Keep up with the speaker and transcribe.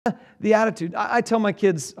the attitude. I tell my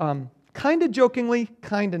kids, kind of jokingly,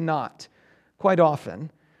 kind of not, quite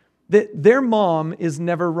often, that their mom is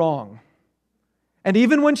never wrong. And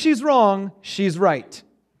even when she's wrong, she's right.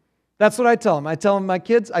 That's what I tell them. I tell them, my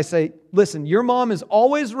kids, I say, listen, your mom is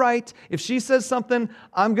always right. If she says something,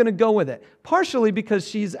 I'm going to go with it. Partially because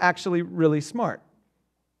she's actually really smart.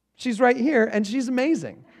 She's right here, and she's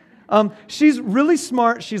amazing. She's really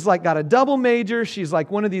smart. She's like got a double major. She's like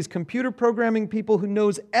one of these computer programming people who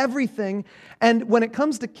knows everything. And when it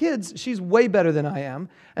comes to kids, she's way better than I am.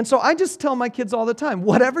 And so I just tell my kids all the time,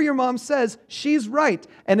 whatever your mom says, she's right.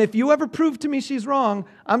 And if you ever prove to me she's wrong,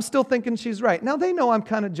 I'm still thinking she's right. Now, they know I'm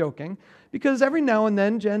kind of joking because every now and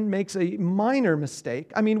then Jen makes a minor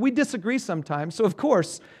mistake. I mean, we disagree sometimes. So, of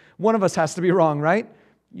course, one of us has to be wrong, right?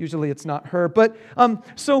 Usually it's not her. But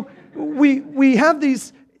so we have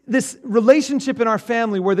this relationship in our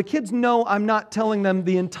family where the kids know I'm not telling them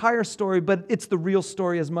the entire story, but it's the real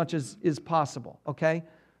story as much as is possible, okay?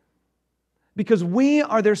 Because we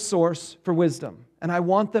are their source for wisdom, and I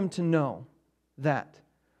want them to know that.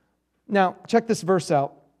 Now, check this verse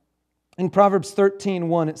out. In Proverbs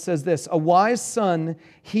 13:1, it says this, "A wise son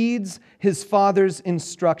heeds his father's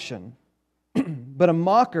instruction, but a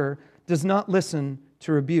mocker does not listen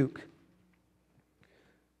to rebuke."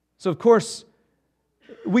 So, of course,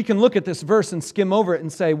 we can look at this verse and skim over it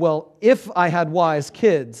and say, well, if I had wise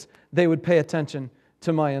kids, they would pay attention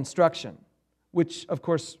to my instruction. Which, of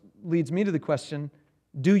course, leads me to the question,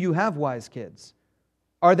 do you have wise kids?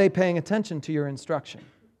 Are they paying attention to your instruction?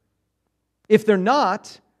 If they're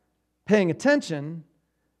not paying attention,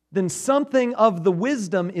 then something of the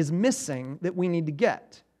wisdom is missing that we need to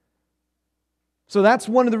get. So that's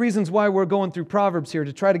one of the reasons why we're going through Proverbs here,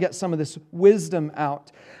 to try to get some of this wisdom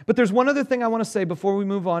out. But there's one other thing I want to say before we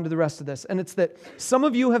move on to the rest of this, and it's that some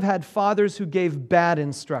of you have had fathers who gave bad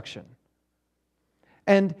instruction.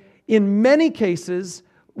 And in many cases,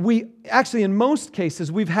 in most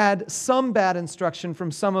cases, we've had some bad instruction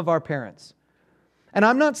from some of our parents. And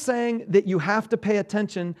I'm not saying that you have to pay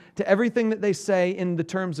attention to everything that they say in the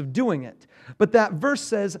terms of doing it. But that verse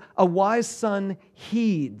says, a wise son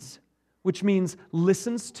heeds, which means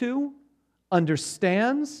listens to,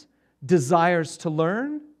 understands, desires to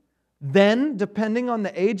learn, then, depending on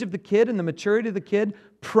the age of the kid and the maturity of the kid,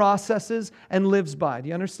 processes and lives by. Do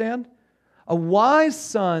you understand? A wise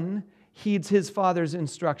son heeds his father's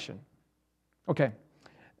instruction. Okay,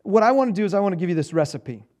 what I want to do is I want to give you this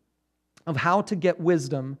recipe of how to get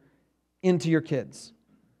wisdom into your kids.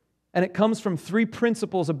 And it comes from 3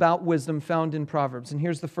 principles about wisdom found in Proverbs. And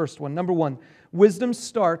here's the first one. Number 1, wisdom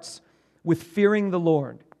starts with fearing the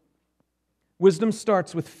Lord. Wisdom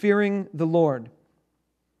starts with fearing the Lord.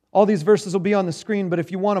 All these verses will be on the screen, but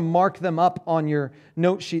if you want to mark them up on your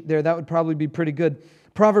note sheet there, that would probably be pretty good.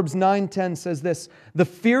 Proverbs 9:10 says this, "The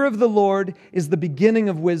fear of the Lord is the beginning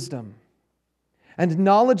of wisdom, and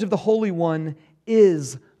knowledge of the Holy One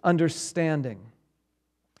is understanding."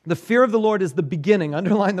 The fear of the Lord is the beginning.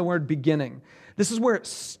 Underline the word beginning. This is where it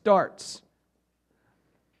starts.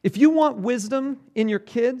 If you want wisdom in your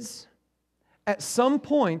kids, at some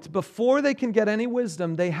point, before they can get any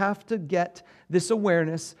wisdom, they have to get this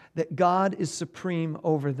awareness that God is supreme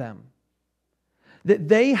over them. That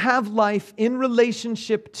they have life in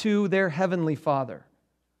relationship to their heavenly Father.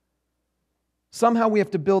 Somehow we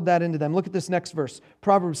have to build that into them. Look at this next verse,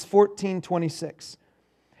 Proverbs 14:26.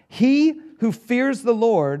 "He who fears the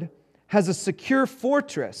Lord has a secure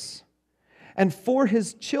fortress, and for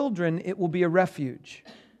his children it will be a refuge."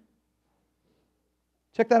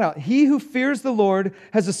 Check that out. He who fears the Lord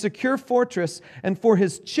has a secure fortress, and for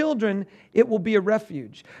his children it will be a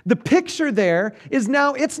refuge. The picture there is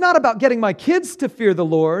now, it's not about getting my kids to fear the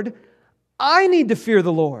Lord. I need to fear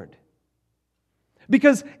the Lord.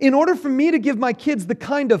 Because in order for me to give my kids the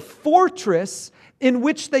kind of fortress in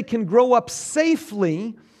which they can grow up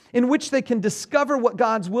safely, in which they can discover what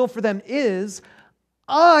God's will for them is,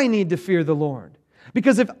 I need to fear the Lord.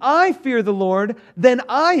 Because if I fear the Lord, then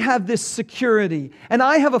I have this security, and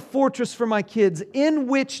I have a fortress for my kids in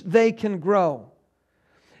which they can grow.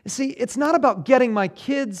 You see, it's not about getting my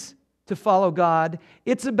kids to follow God.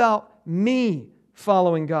 It's about me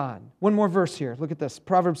following God. One more verse here. Look at this.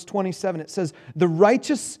 Proverbs 27. It says, "The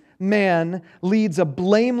righteous man leads a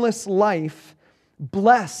blameless life.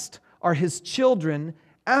 Blessed are his children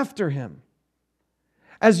after him."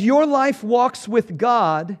 As your life walks with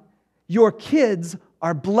God, your kids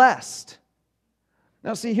are blessed.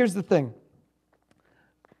 Now see, here's the thing.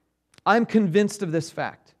 I'm convinced of this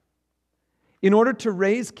fact. In order to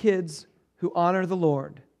raise kids who honor the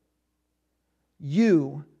Lord,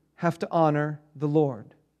 you have to honor the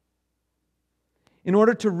Lord. In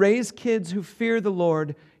order to raise kids who fear the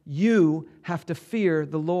Lord, you have to fear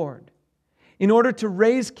the Lord. In order to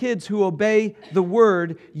raise kids who obey the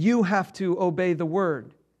Word, you have to obey the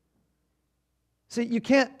Word. See, you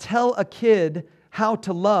can't tell a kid how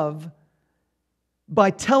to love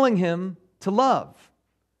by telling him to love.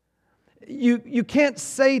 You can't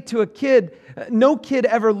say to a kid, no kid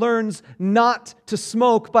ever learns not to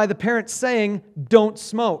smoke by the parents saying, don't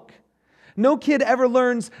smoke. No kid ever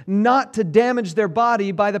learns not to damage their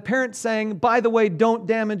body by the parents saying, by the way, don't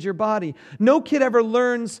damage your body. No kid ever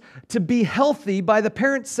learns to be healthy by the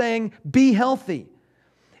parents saying, be healthy.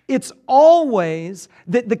 It's always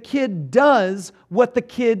that the kid does what the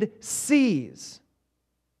kid sees.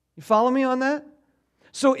 You follow me on that?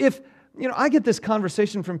 So if, I get this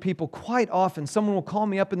conversation from people quite often. Someone will call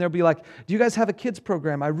me up and they'll be like, do you guys have a kids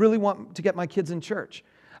program? I really want to get my kids in church.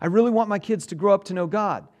 I really want my kids to grow up to know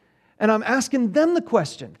God. And I'm asking them the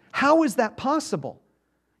question, how is that possible?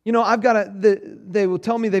 They will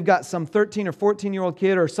tell me they've got some 13 or 14-year-old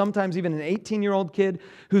kid, or sometimes even an 18-year-old kid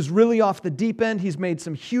who's really off the deep end. He's made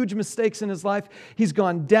some huge mistakes in his life. He's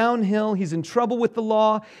gone downhill. He's in trouble with the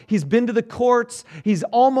law. He's been to the courts. He's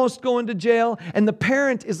almost going to jail. And the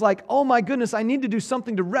parent is like, oh my goodness, I need to do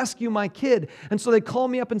something to rescue my kid. And so they call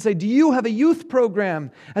me up and say, do you have a youth program?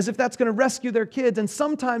 As if that's going to rescue their kids. And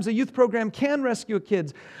sometimes a youth program can rescue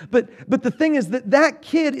kids. But the thing is that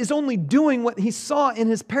kid is only doing what he saw in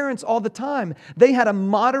his parents all the time. They had a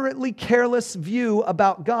moderately careless view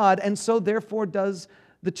about God, and so therefore does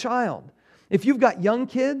the child. If you've got young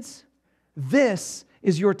kids, this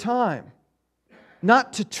is your time.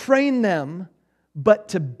 Not to train them, but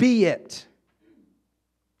to be it. Does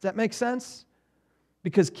that make sense?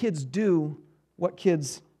 Because kids do what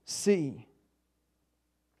kids see.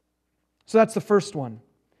 So that's the first one.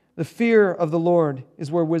 The fear of the Lord is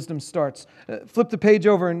where wisdom starts. Flip the page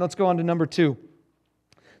over and let's go on to number 2.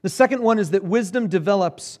 The second one is that wisdom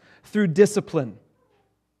develops through discipline.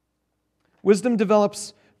 Wisdom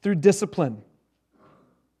develops through discipline.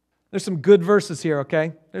 There's some good verses here,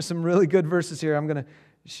 okay? There's some really good verses here I'm going to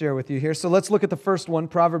share with you here. So let's look at the first one,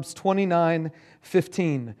 Proverbs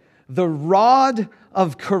 29:15. The rod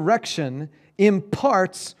of correction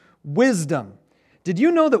imparts wisdom. Did you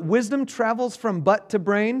know that wisdom travels from butt to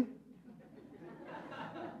brain?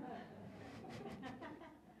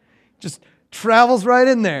 Just travels right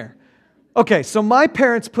in there. Okay, so my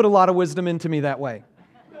parents put a lot of wisdom into me that way.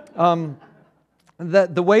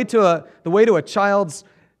 The way to a child's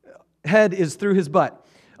head is through his butt.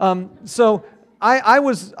 So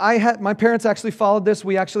my parents actually followed this.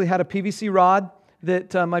 We actually had a PVC rod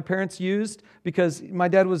that my parents used because my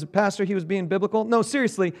dad was a pastor. He was being biblical. No,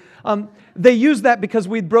 seriously. They used that because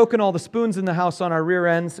we'd broken all the spoons in the house on our rear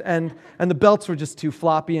ends and the belts were just too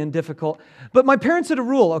floppy and difficult. But my parents had a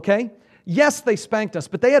rule, okay? Yes, they spanked us,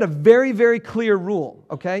 but they had a very, very clear rule,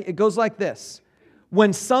 okay? It goes like this.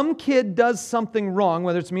 When some kid does something wrong,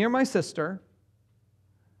 whether it's me or my sister,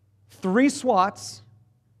 3 swats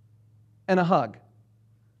and a hug.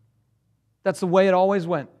 That's the way it always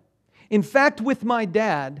went. In fact, with my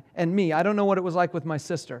dad and me, I don't know what it was like with my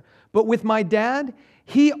sister, but with my dad,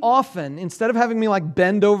 he often, instead of having me like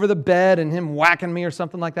bend over the bed and him whacking me or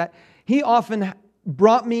something like that, he often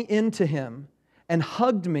brought me into him and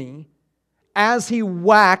hugged me as he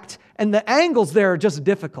whacked, and the angles there are just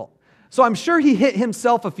difficult. So I'm sure he hit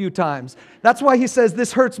himself a few times. That's why he says,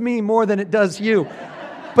 this hurts me more than it does you.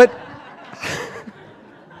 But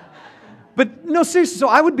no, seriously, so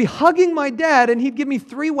I would be hugging my dad, and he'd give me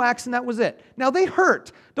 3 whacks, and that was it. Now, they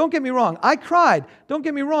hurt. Don't get me wrong. I cried. Don't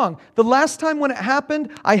get me wrong. The last time when it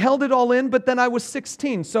happened, I held it all in, but then I was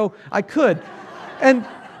 16, so I could. And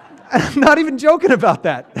I'm not even joking about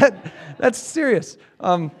that. That's serious.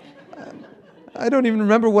 I don't even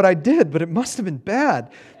remember what I did, but it must have been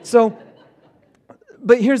bad. So,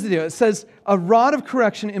 but here's the deal. It says, a rod of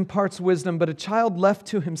correction imparts wisdom, but a child left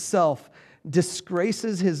to himself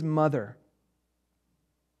disgraces his mother.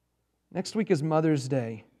 Next week is Mother's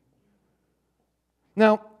Day.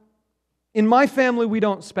 Now, in my family, we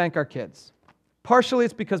don't spank our kids. Partially,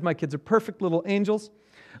 it's because my kids are perfect little angels,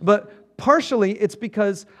 but partially, it's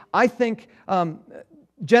because I think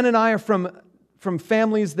Jen and I are from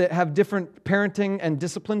families that have different parenting and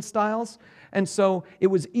discipline styles. And so it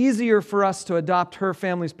was easier for us to adopt her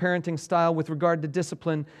family's parenting style with regard to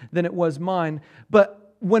discipline than it was mine.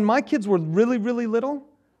 But when my kids were really, really little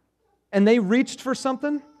and they reached for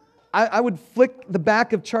something, I would flick the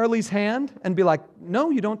back of Charlie's hand and be like, no,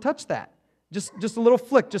 you don't touch that. Just a little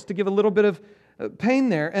flick, just to give a little bit of pain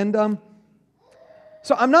there. And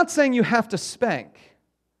so I'm not saying you have to spank.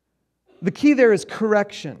 The key there is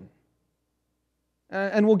correction.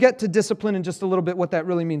 And we'll get to discipline in just a little bit, what that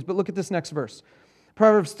really means. But look at this next verse.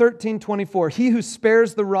 Proverbs 13:24, he who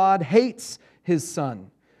spares the rod hates his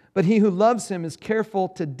son, but he who loves him is careful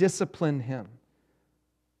to discipline him.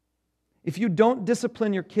 If you don't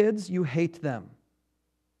discipline your kids, you hate them.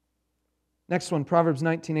 Next one, Proverbs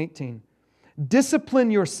 19:18.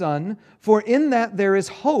 Discipline your son, for in that there is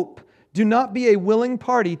hope. Do not be a willing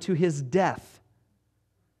party to his death.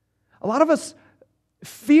 A lot of us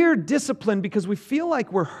fear discipline because we feel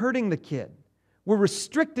like we're hurting the kid. We're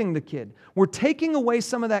restricting the kid. We're taking away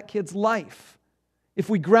some of that kid's life. If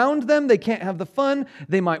we ground them, they can't have the fun.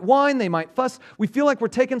 They might whine. They might fuss. We feel like we're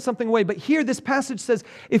taking something away. But here, this passage says,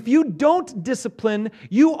 if you don't discipline,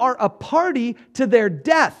 you are a party to their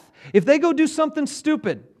death. If they go do something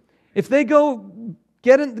stupid, if they go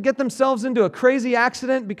get themselves into a crazy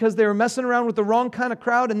accident because they were messing around with the wrong kind of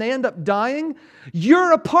crowd and they end up dying,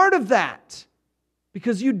 you're a part of that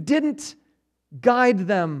because you didn't guide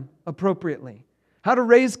them appropriately. How to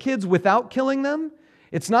raise kids without killing them?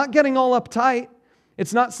 It's not getting all uptight.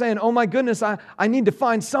 It's not saying, oh my goodness, I need to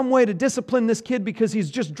find some way to discipline this kid because he's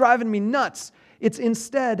just driving me nuts. It's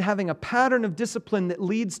instead having a pattern of discipline that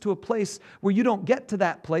leads to a place where you don't get to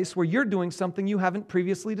that place where you're doing something you haven't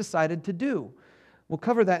previously decided to do. We'll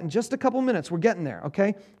cover that in just a couple minutes. We're getting there,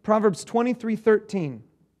 okay? Proverbs 23:13.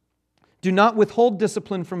 Do not withhold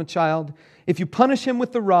discipline from a child. If you punish him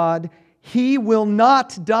with the rod, he will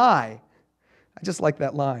not die. I just like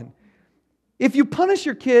that line. If you punish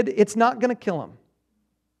your kid, it's not going to kill him.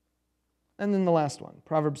 And then the last one,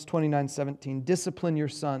 Proverbs 29:17. Discipline your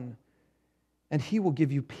son, and he will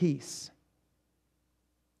give you peace.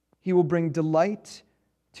 He will bring delight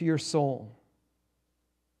to your soul.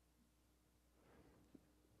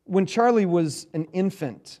 When Charlie was an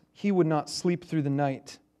infant, he would not sleep through the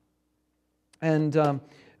night. And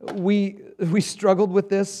we struggled with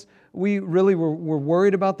this. We really were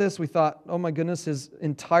worried about this. We thought, oh my goodness, his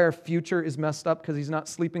entire future is messed up because he's not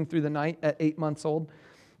sleeping through the night at 8 months old.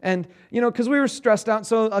 And, because we were stressed out,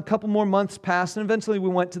 so a couple more months passed, and eventually we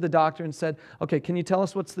went to the doctor and said, okay, can you tell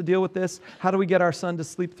us what's the deal with this? How do we get our son to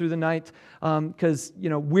sleep through the night? Because,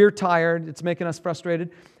 we're tired. It's making us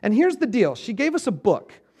frustrated. And here's the deal. She gave us a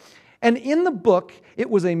book. And in the book, it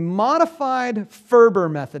was a modified Ferber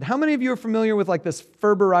method. How many of you are familiar with like this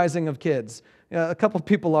Ferberizing of kids? A couple of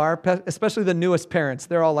people are, especially the newest parents.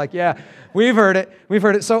 They're all like, yeah, we've heard it. We've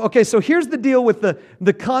heard it. So here's the deal with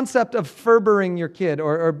the concept of Ferbering your kid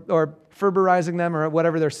or Ferberizing them or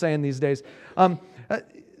whatever they're saying these days.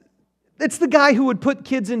 It's the guy who would put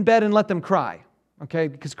kids in bed and let them cry, okay,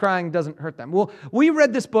 because crying doesn't hurt them. Well, we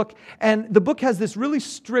read this book, and the book has this really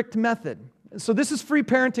strict method. So this is free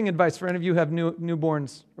parenting advice for any of you who have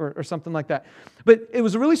newborns or something like that. But it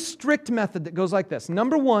was a really strict method that goes like this.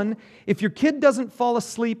 Number one, if your kid doesn't fall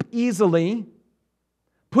asleep easily,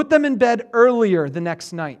 put them in bed earlier the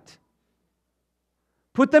next night.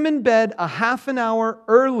 Put them in bed a half an hour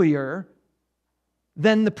earlier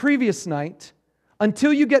than the previous night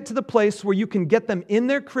until you get to the place where you can get them in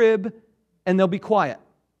their crib and they'll be quiet.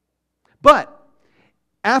 But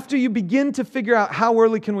after you begin to figure out how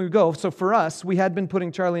early can we go, so for us, we had been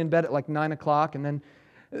putting Charlie in bed at like 9 o'clock, and then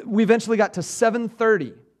we eventually got to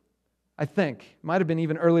 7:30, I think. Might have been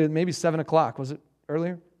even earlier, maybe 7 o'clock. Was it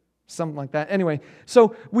earlier? Something like that. Anyway,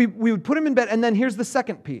 so we would put him in bed, and then here's the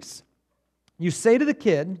second piece. You say to the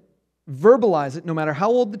kid, verbalize it, no matter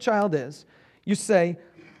how old the child is, you say,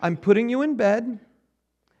 I'm putting you in bed,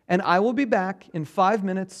 and I will be back in 5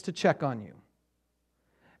 minutes to check on you.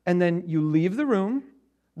 And then you leave the room,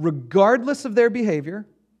 regardless of their behavior,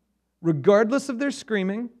 regardless of their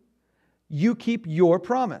screaming, you keep your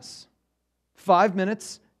promise. 5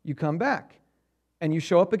 minutes, you come back. And you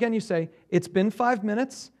show up again, you say, it's been 5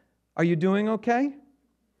 minutes. Are you doing okay?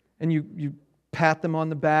 And you pat them on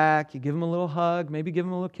the back, you give them a little hug, maybe give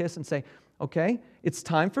them a little kiss and say, okay, it's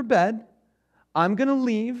time for bed. I'm going to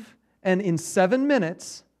leave, and in 7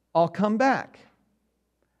 minutes, I'll come back.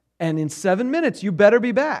 And in 7 minutes, you better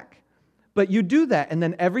be back. But you do that, and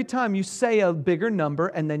then every time you say a bigger number,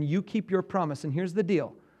 and then you keep your promise. And here's the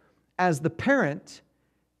deal. As the parent,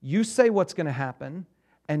 you say what's going to happen,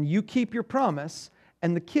 and you keep your promise,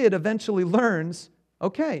 and the kid eventually learns,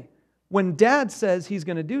 okay, when dad says he's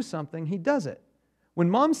going to do something, he does it. When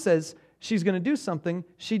mom says she's going to do something,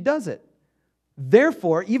 she does it.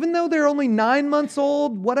 Therefore, even though they're only 9 months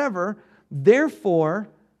old, whatever, therefore,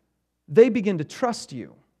 they begin to trust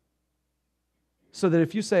you. So that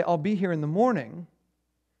if you say, I'll be here in the morning,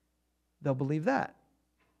 they'll believe that.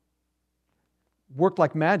 Worked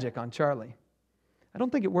like magic on Charlie. I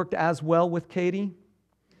don't think it worked as well with Katie,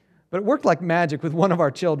 but it worked like magic with one of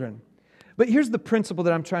our children. But here's the principle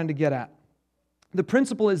that I'm trying to get at. The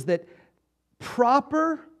principle is that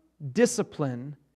proper discipline